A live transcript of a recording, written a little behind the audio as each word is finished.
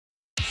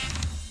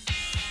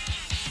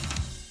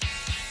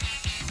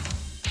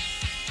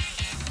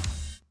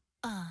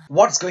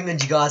What's going on,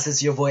 Geass?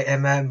 It's your boy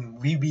MM.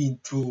 We've been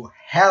through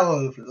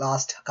hell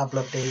last couple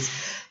of days.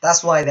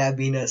 That's why there have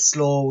been a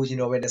slow,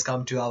 when it's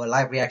come to our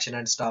live reaction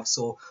and stuff.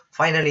 So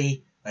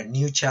finally, a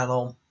new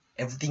channel,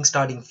 everything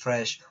starting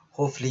fresh.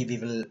 Hopefully, we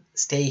will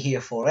stay here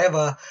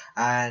forever.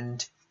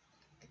 And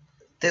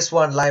this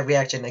one live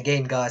reaction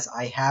again, guys.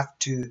 I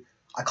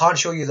can't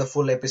show you the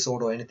full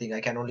episode or anything. I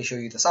can only show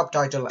you the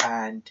subtitle.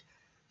 And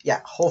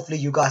yeah, hopefully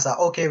you guys are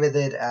okay with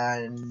it.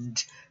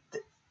 And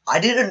I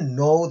didn't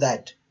know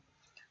that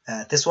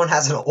this one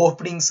has an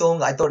opening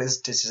song. I thought it's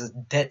just a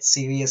dead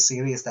serious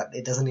series that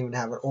it doesn't even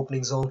have an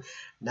opening song.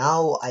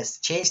 Now I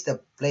changed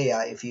the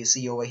player. If you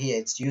see over here,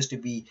 it used to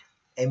be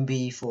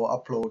MB for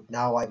upload.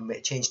 Now I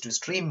changed to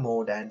stream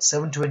mode and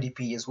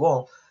 720p as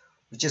well,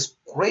 which is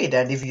great.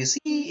 And if you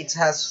see, it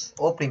has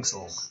opening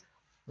song.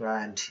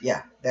 And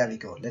yeah, there we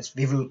go.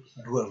 We will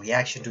do a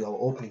reaction to our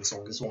opening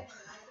song as well.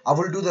 I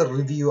will do the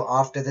review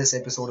after this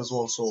episode as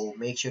well, so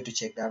make sure to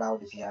check that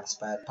out if you have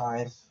spare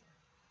time.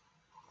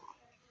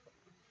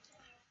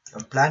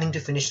 I'm planning to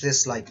finish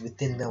this like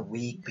within a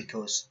week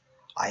because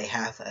I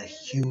have a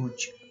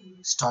huge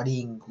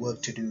studying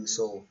work to do.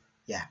 So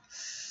yeah,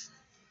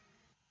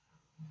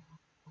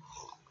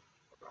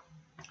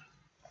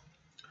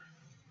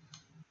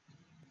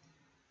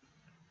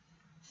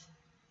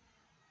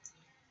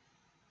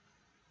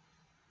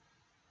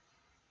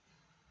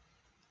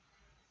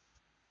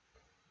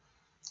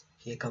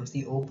 here comes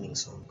the opening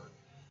song.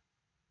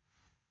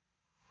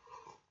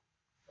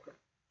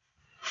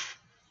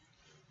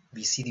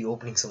 We see the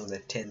opening song on the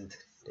 10th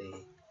day.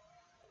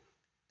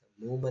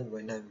 The moment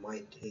when I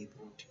might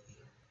able to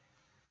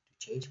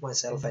change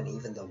myself and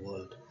even the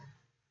world.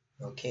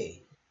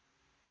 Okay,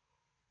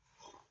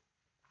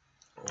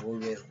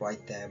 always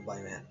right there by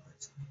my side.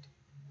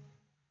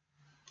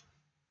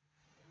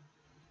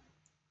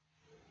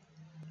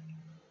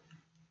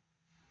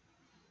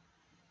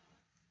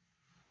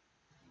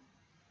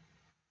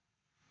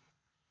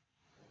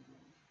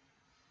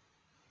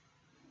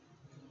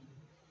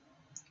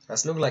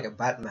 That's look like a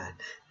Batman.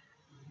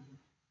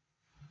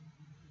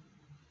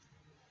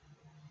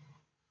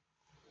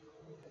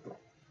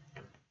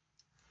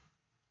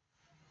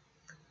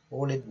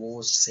 All it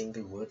was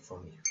single word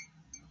from you.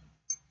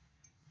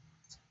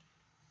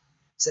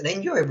 It's an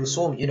enjoyable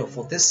song,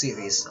 for this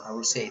series. I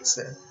would say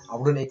I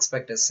wouldn't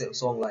expect a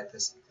song like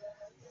this,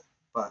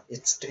 but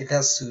it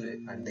has suited,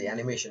 and the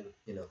animation,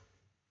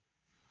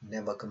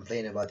 never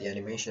complain about the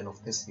animation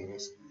of this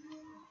series.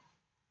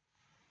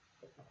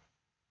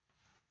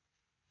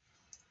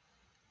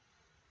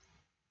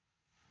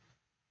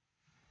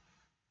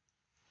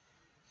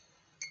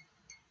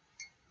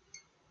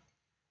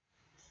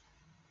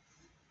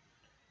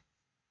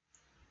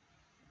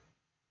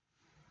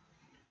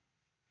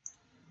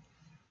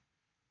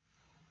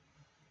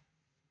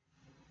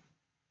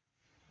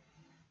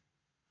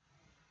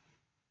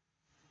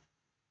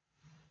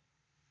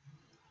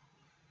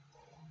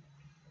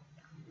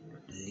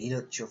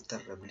 Lelouch of the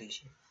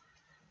Revelation.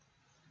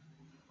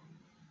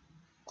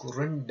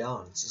 Guren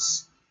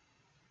dances.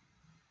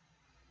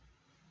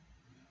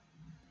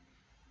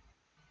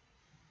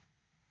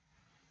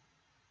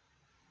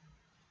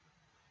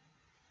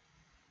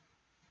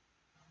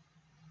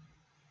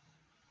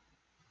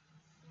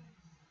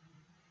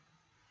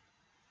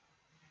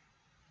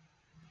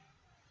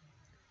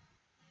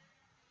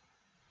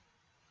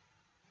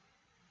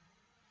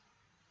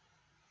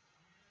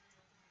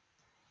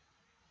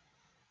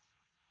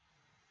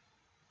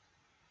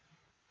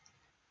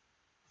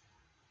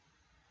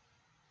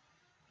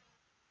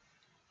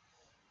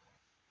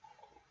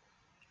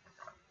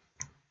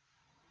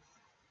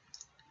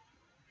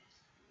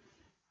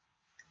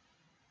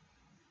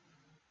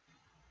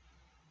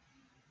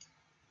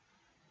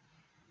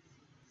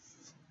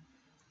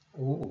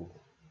 Ooh.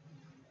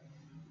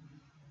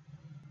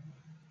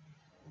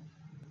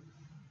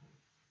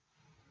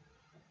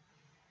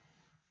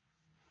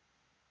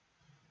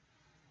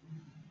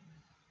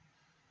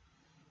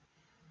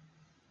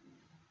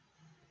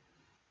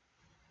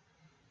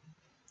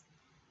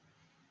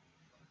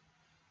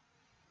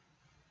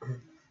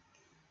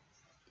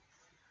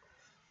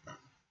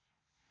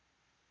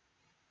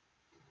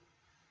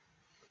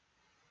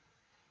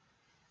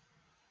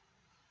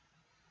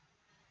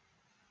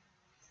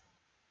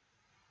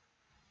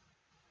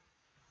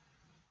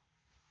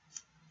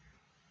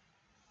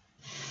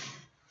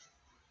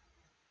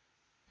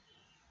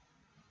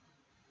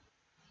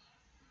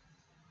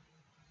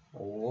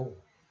 Oh.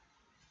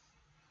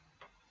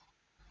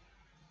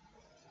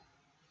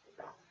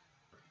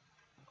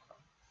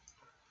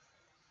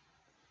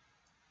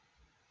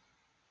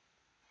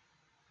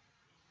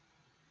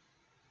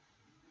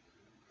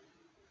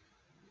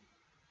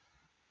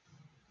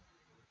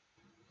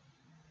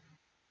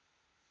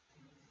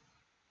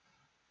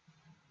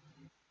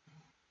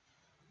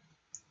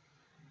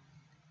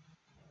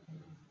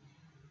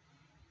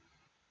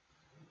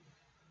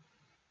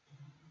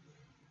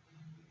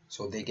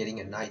 So they're getting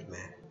a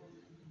nightmare.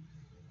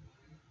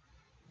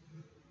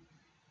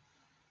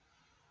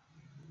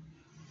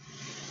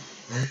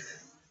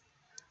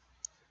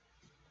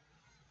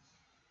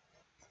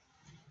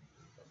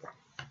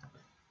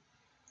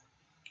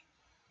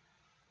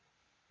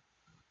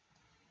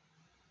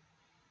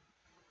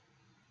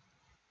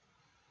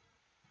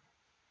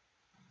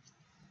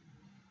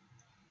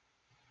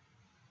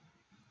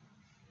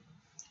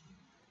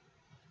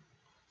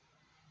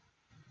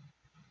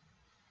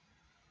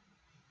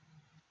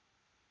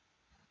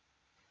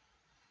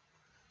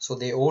 So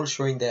they all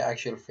showing their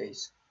actual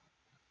face.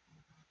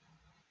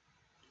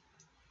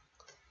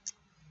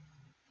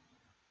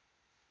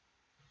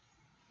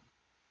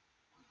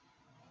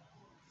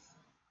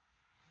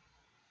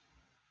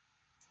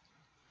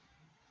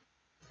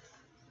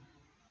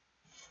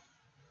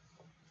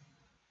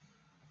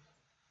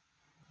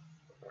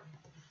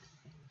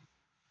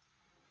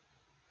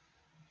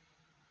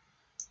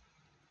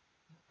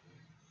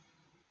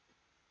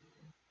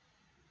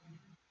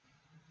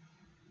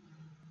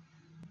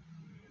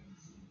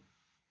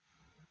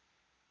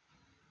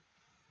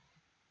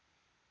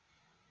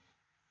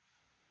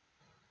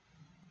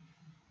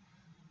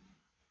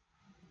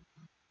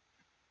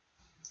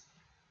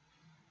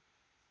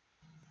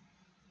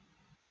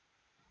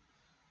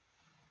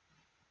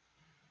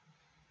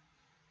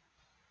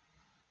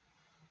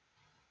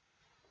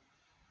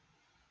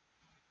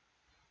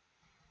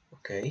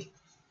 Okay.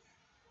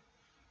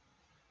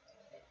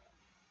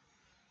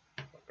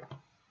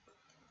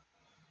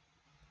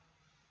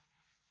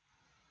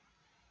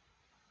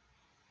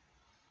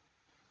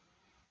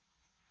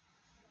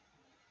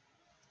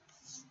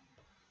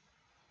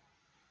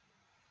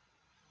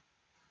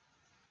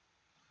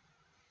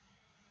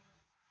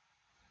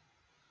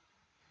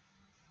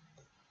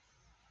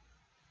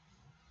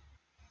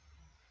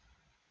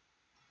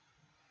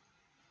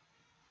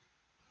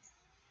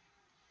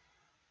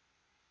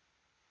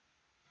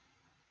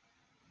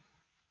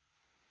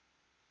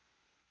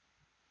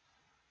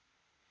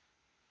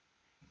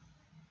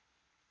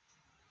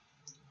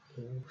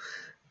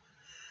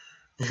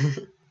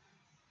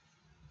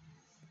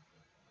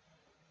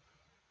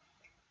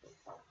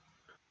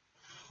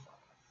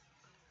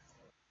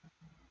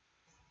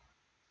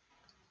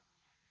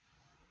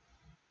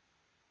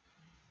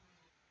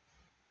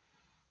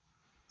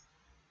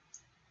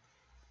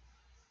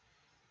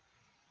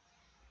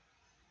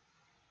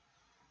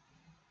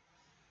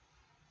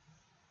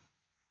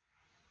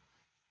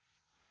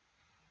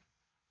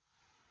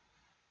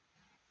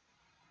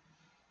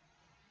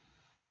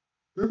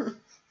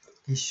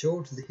 He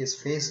showed his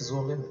face as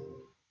well, didn't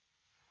he?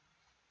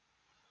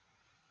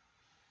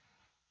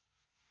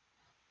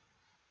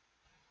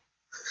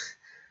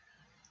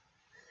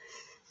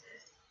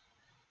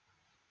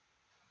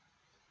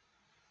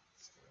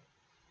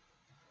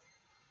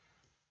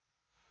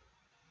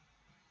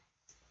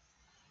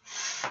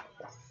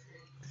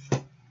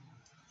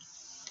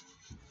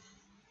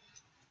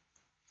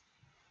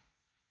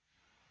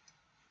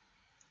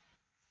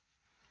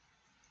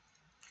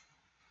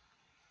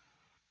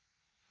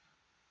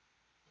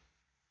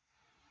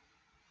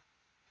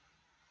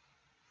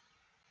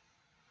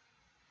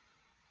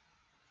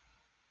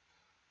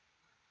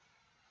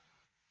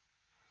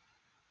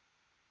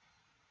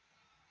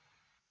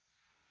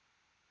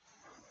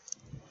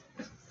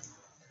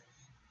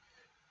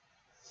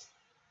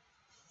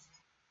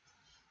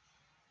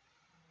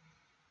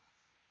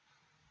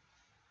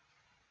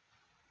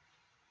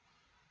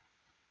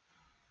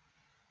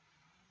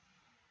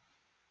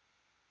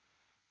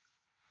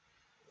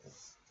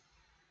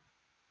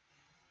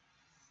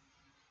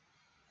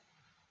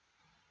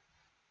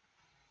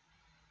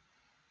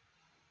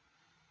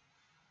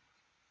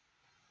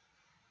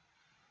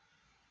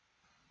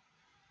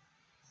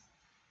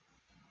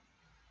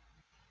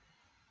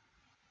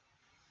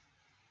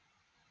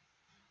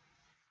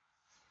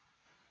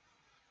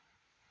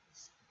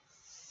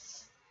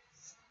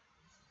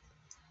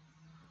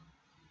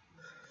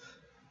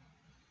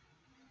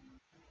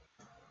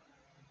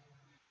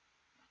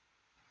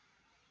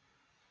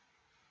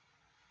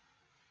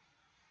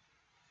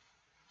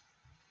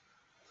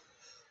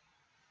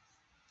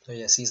 Oh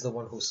yes, he's the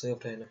one who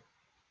saved her.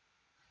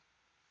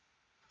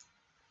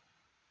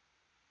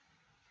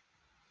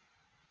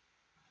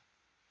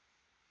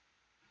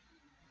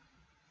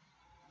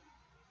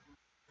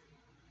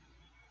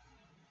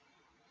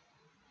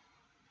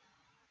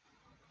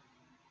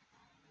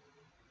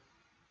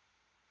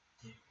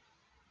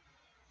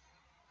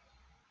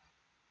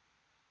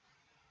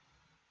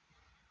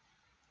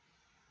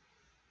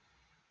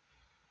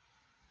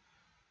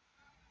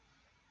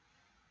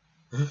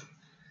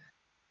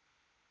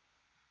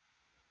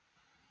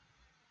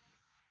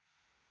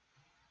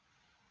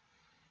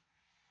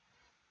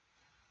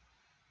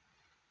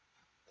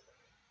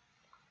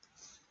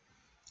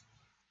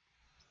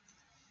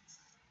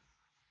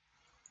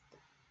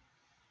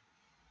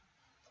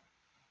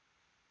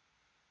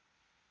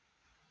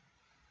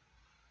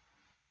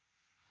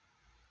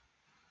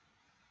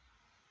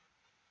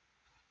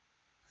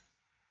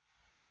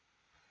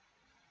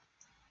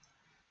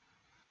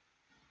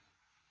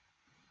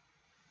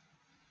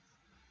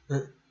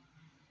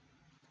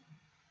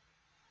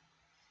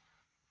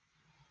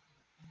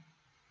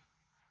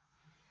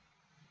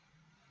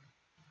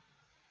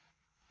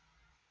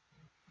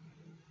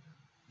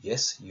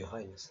 Yes, Your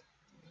Highness.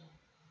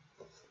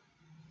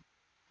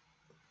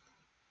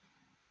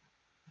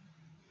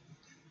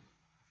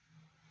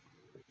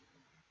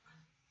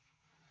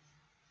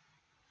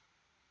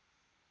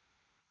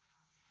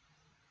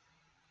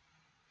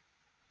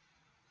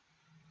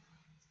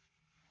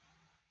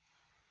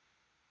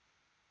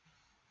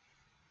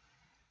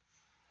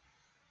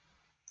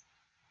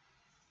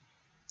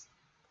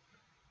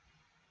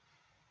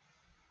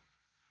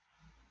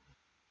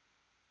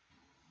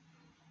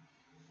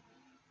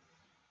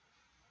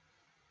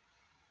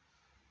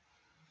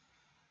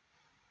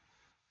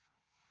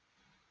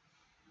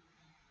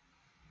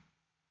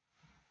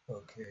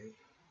 Okay.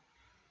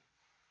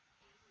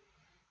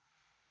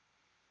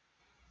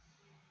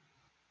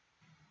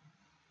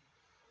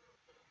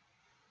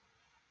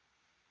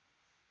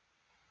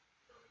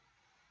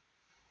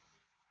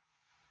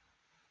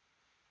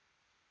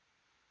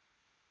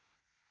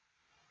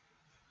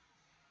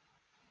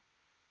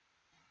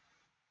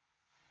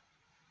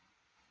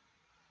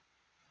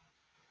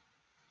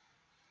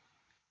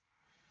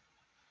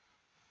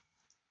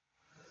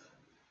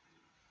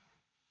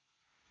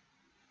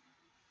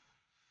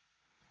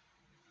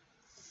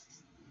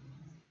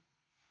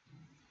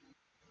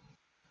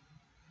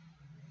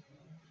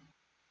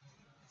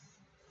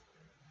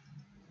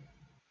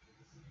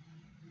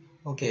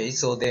 Okay,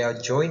 so they are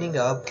joining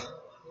up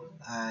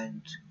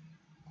and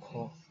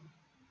oh,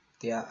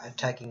 they are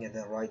attacking at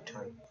the right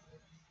time.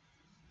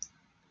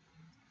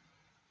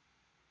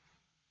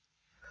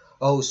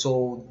 Oh,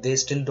 so they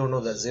still don't know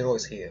that Zero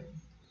is here.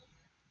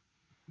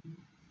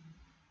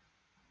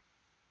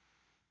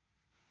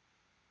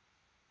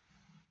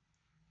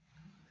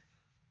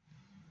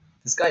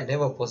 This guy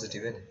never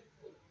positive, innit?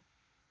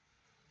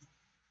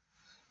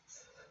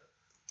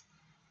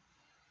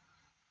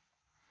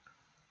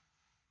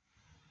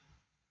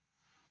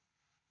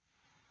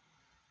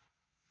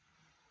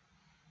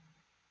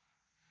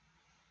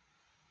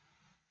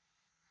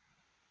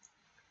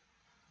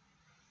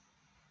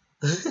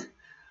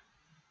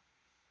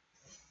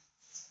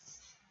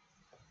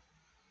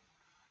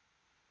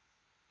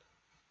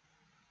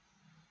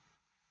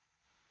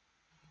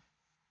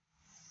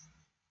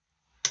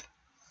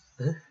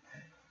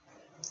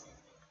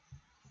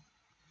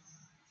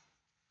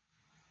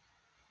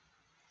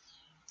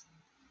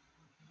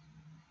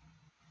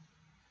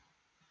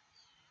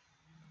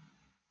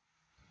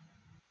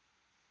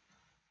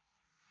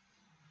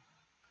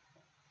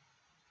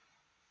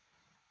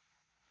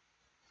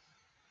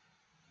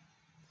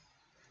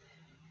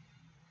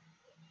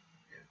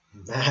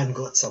 Man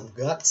got some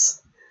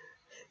guts.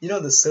 You know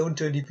the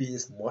 720p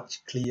is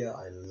much clearer.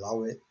 I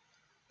love it.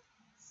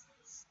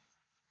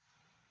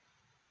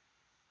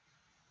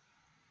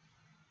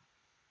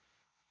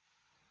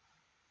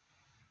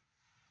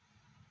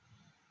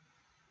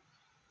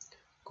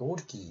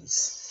 Code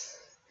keys.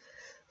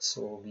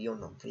 So we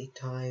on a break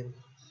time.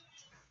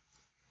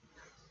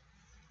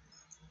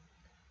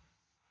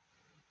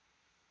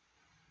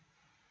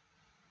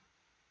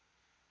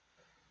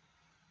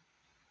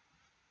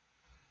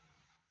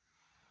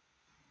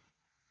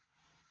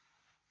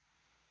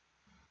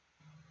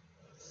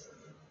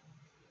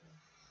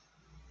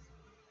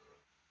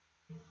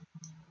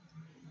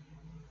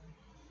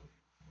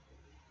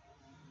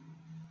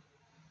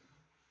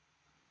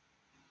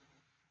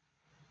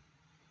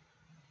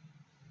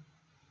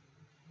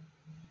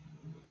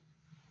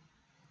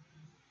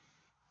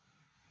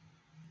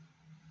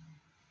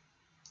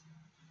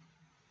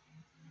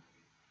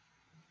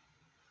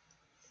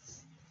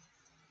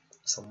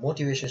 Some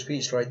motivation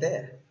speech right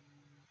there.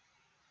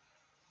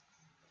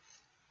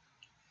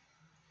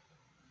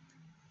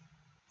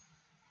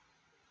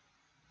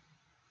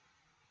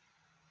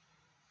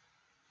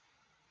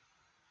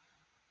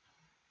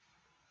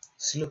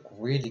 She look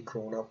really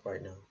grown up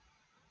right now.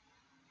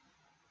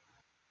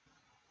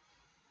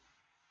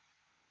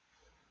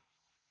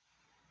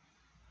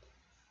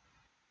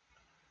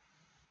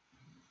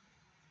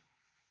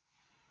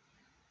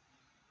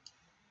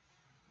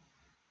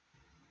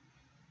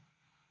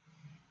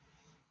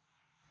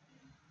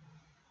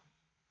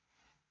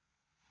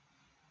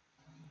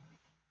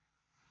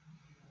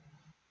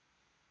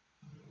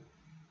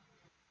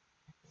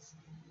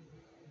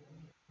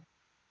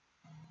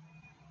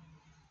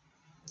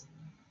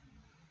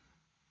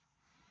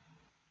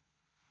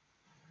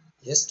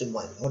 Yes to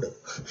my order.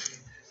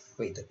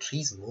 Wait, the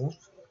trees move?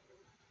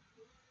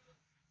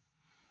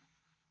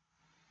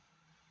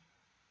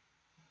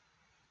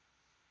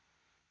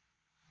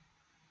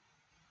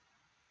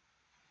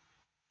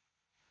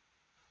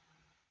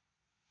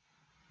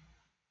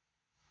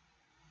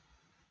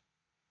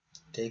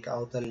 Take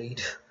out the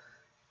lead.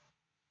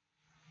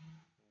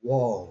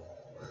 Whoa.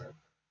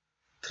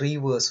 3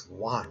 verse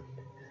 1.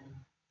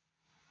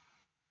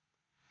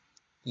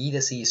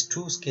 Either she is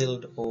too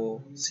skilled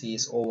or she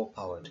is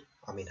overpowered.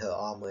 I mean, her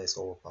armor is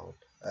overpowered.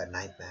 A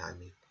nightmare, I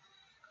mean.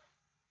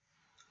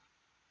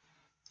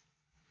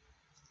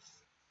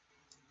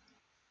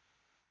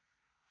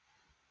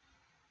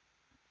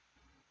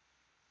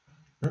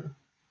 Hmm?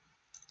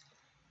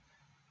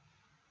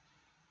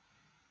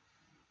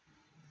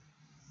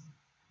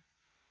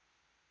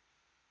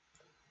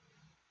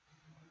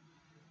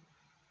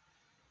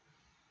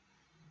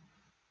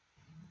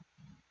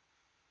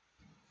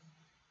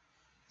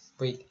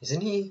 Wait,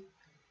 isn't he?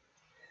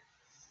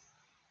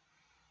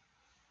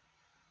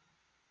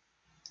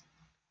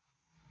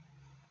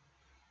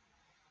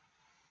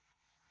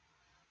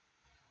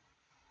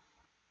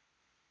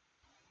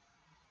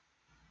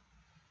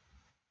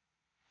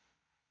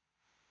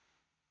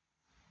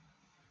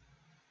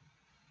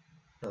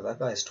 No, that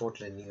guy is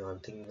totally new. I'm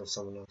thinking of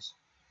someone else.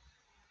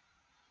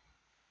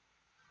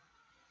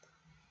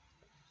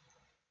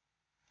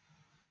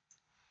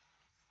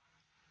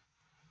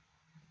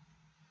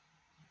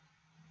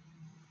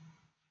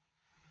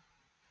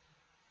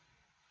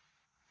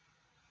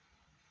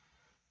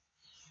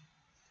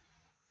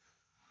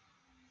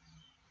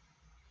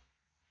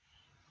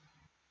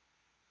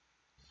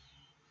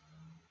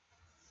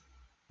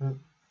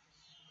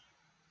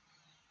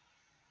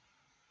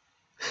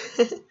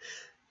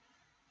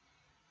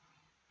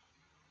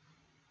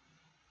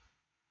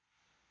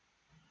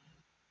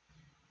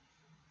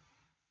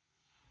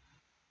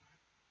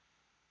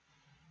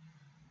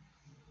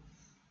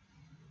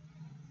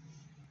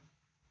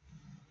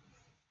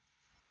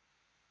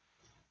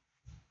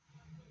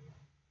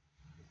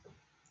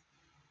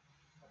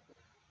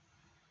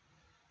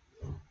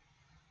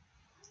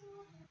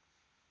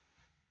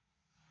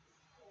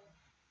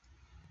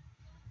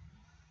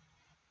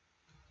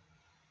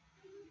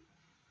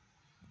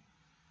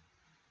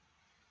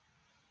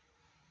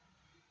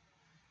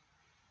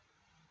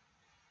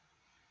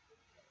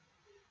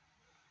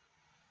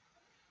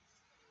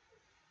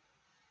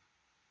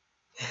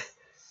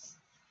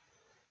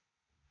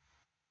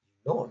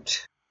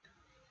 Not.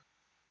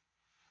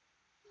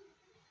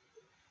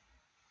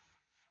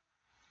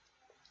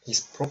 He's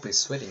probably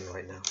sweating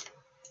right now.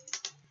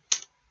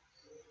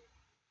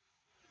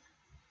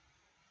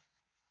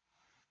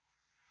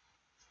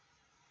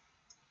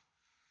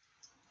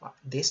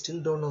 They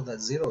still don't know that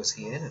Zero is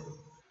here.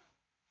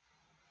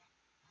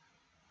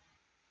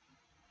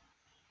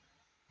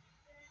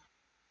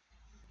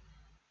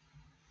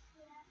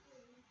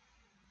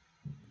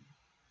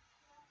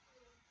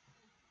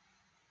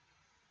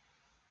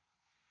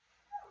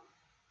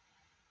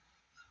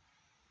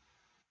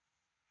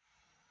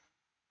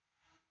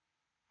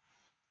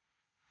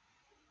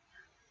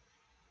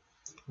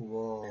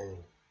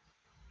 Whoa.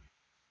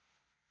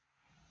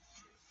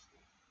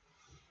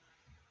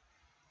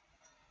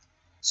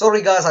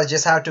 Sorry guys, I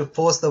just had to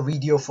pause the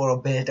video for a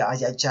bit. I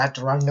just had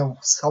to run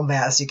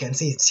somewhere, as you can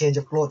see, it's change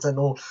of clothes and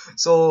all.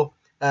 So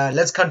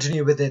let's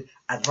continue with it.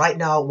 And right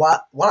now,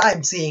 what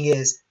I'm seeing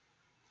is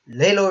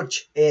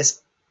Lelouch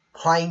is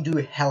trying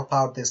to help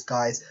out these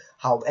guys.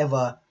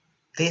 However,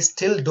 they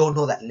still don't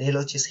know that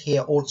Lelouch is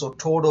here. Also,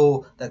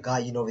 Todo, the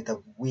guy with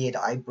the weird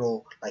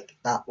eyebrow, like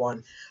that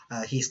one,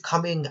 he's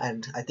coming,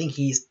 and I think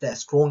he's the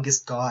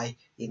strongest guy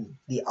in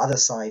the other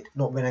side.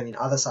 Not when I mean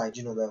other side,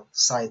 the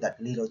side that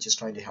Lelouch is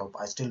trying to help.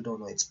 I still don't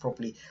know. It's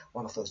probably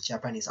one of those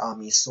Japanese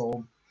armies.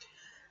 So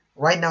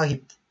right now,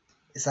 he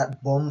is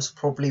that bombs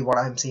probably what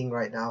I'm seeing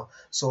right now.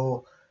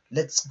 So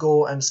let's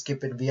go and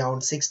skip it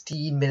beyond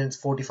 16 minutes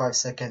 45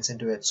 seconds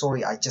into it.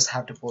 Sorry, I just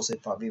have to pause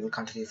it, but we will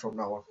continue from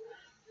now on.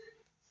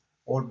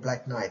 All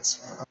Black Knights.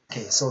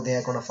 Okay, so they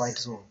are gonna fight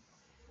soon.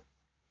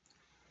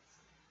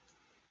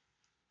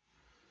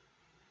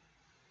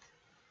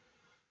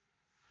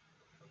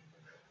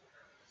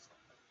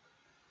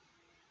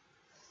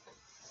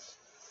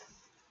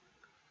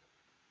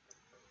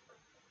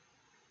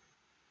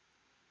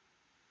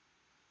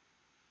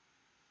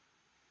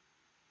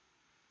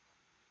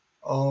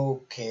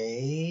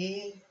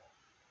 Okay.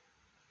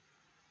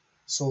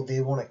 So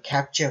they want to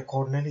capture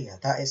Cornelia.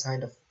 That is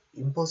kind of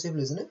impossible,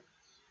 isn't it?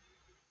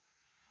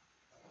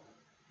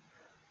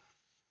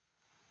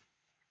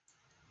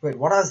 Wait,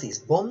 what are these?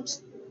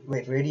 Bombs?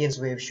 Wait, radiance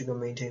wave sugar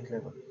maintained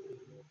level.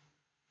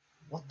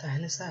 What the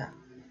hell is that?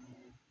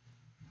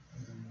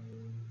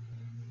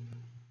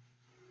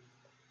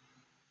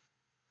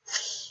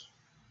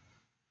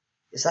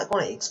 Is that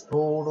gonna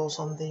explode or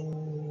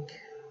something?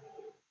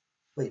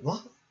 Wait,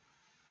 what?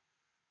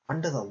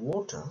 Under the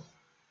water?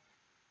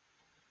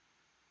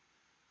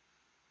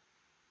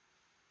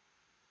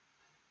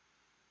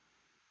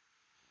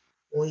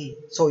 Wait,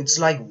 so it's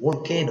like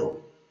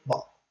volcano,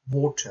 but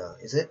water,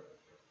 is it?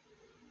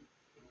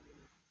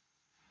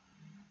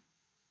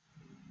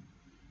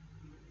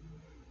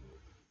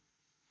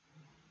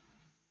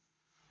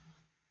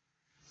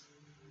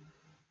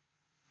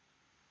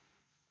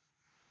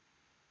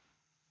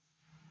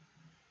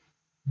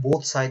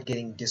 Both side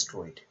getting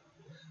destroyed.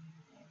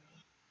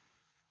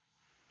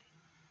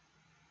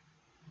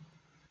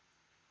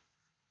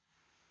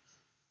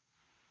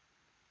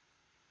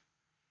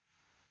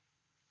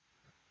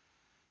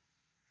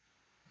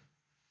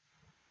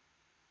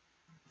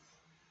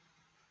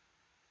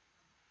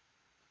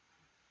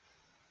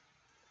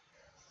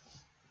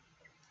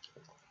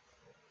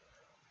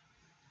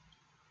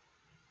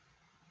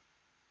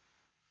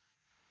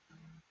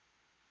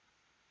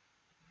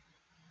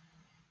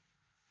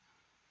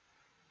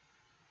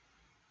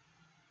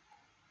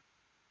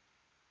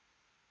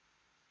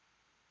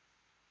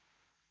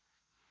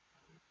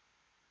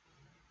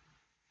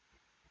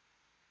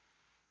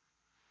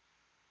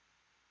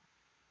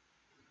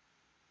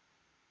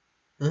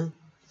 Hmm?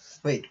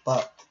 Wait,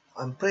 but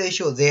I'm pretty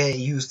sure they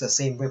use the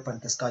same weapon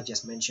this guy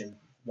just mentioned,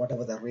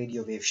 whatever the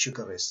radio wave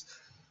sugar is.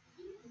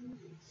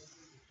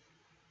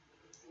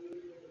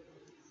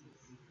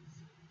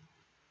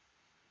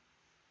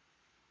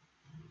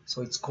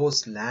 So it's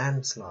caused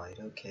landslide,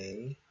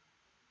 okay.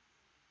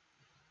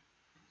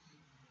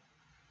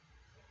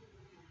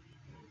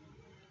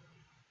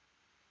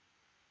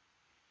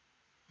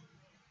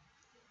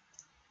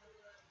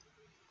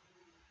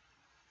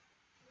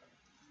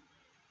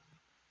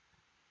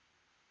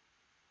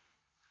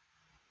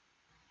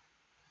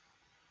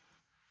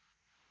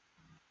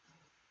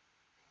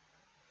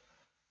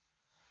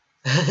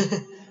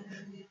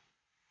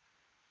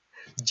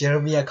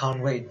 Jeremy, I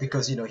can't wait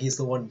because he's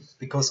the one.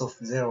 Because of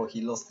Zero,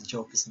 he lost the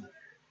job, isn't he?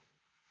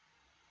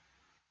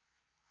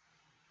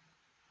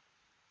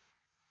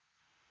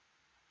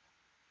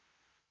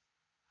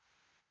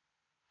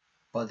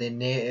 But they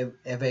never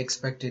ever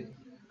expected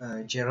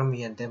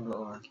Jeremy and them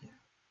like, yeah.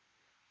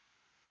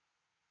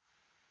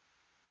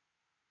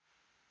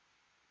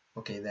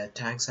 Okay, there are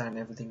tanks and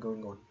everything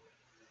going on.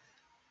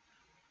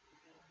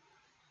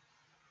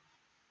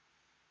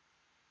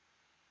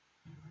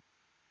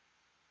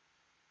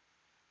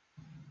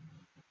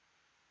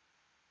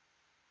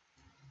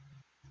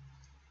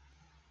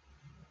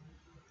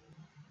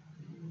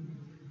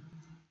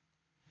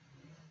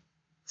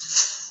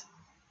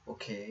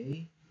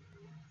 Okay.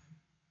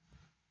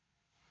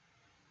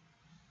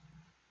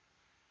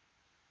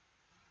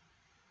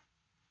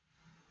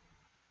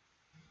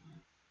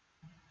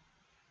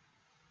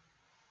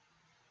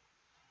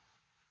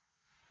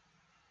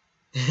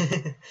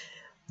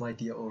 My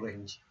dear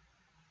Orange.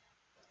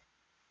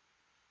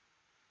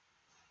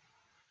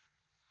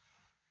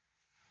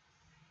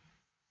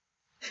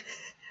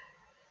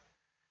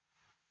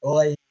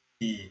 Oi.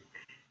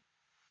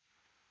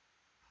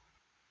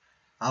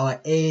 Our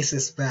ace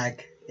is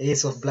back.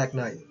 Ace of Black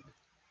Knight.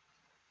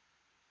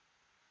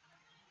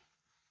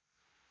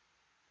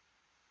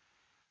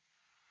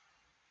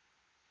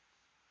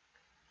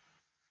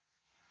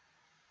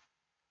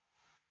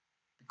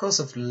 Because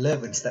of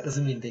Levins, that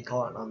doesn't mean they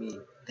can't. I mean,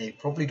 they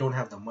probably don't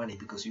have the money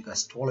because you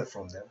guys stole it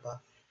from them, but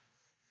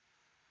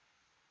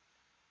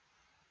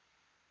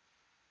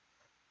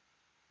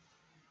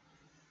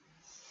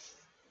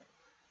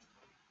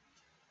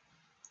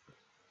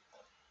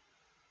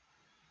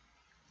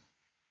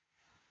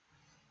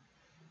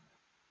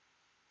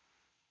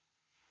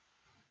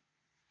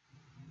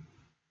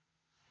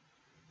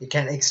you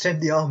can extend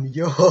the arm.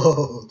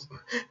 Yo!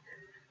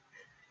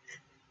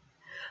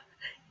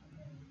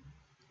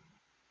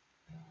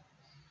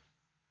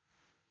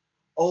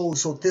 Oh,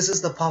 so this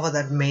is the power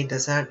that made the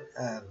sand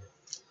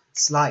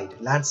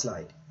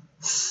landslide.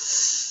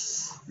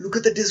 Look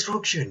at the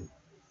disruption.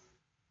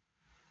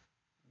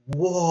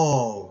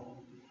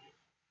 Whoa!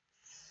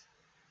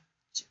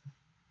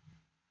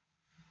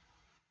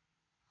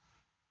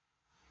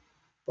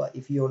 But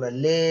if you wanna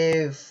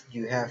live,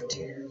 you have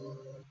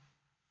to.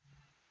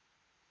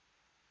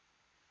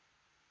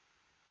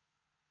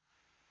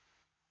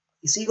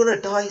 Is he gonna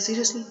die?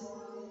 Seriously?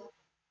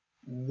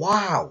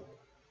 Wow!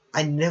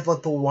 I never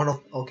thought one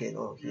of. Okay,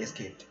 no, he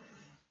escaped.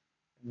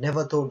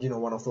 Never thought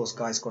one of those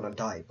guys gonna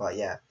die, but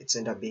yeah, it's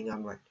ended up being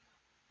unright.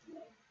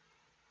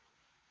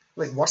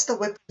 Wait, what's the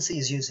weapons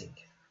he's using?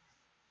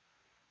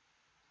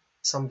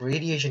 Some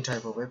radiation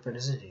type of weapon,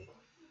 isn't it?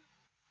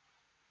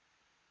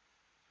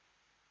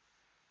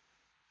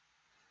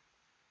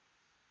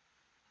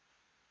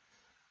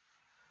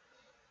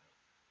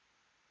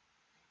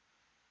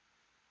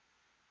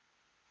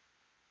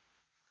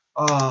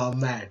 Oh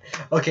man.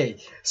 Okay,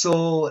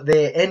 so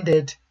they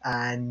ended,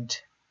 and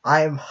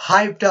I'm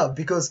hyped up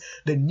because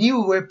the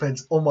new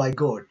weapons. Oh my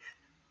god!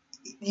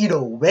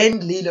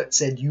 When Lelouch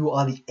said you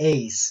are the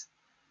ace,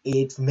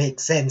 it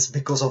makes sense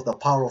because of the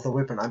power of the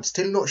weapon. I'm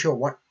still not sure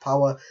what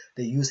power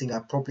they're using. I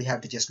probably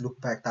have to just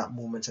look back that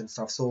moments and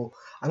stuff. So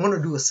I'm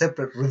gonna do a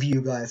separate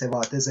review, guys,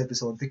 about this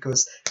episode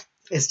because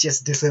it's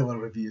just deserve a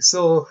review.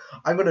 So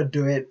I'm gonna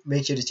do it.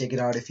 Make sure to check it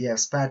out if you have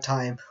spare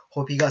time.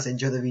 Hope you guys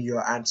enjoy the video,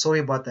 and sorry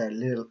about the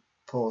little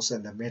pause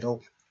in the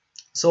middle.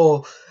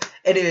 So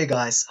anyway,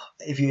 guys,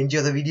 if you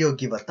enjoy the video,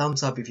 give a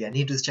thumbs up. If you are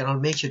new to this channel,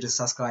 make sure to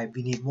subscribe.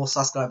 We need more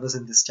subscribers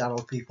in this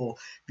channel, people.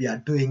 We are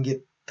doing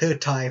it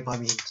third time. I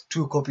mean,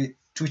 two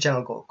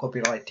channel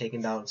copyright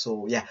taken down.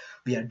 So yeah,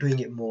 we are doing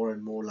it more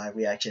and more live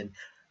reaction.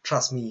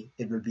 Trust me,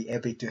 it will be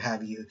epic to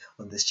have you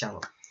on this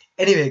channel.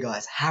 Anyway,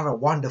 guys, have a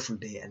wonderful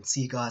day and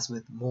see you guys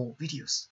with more videos.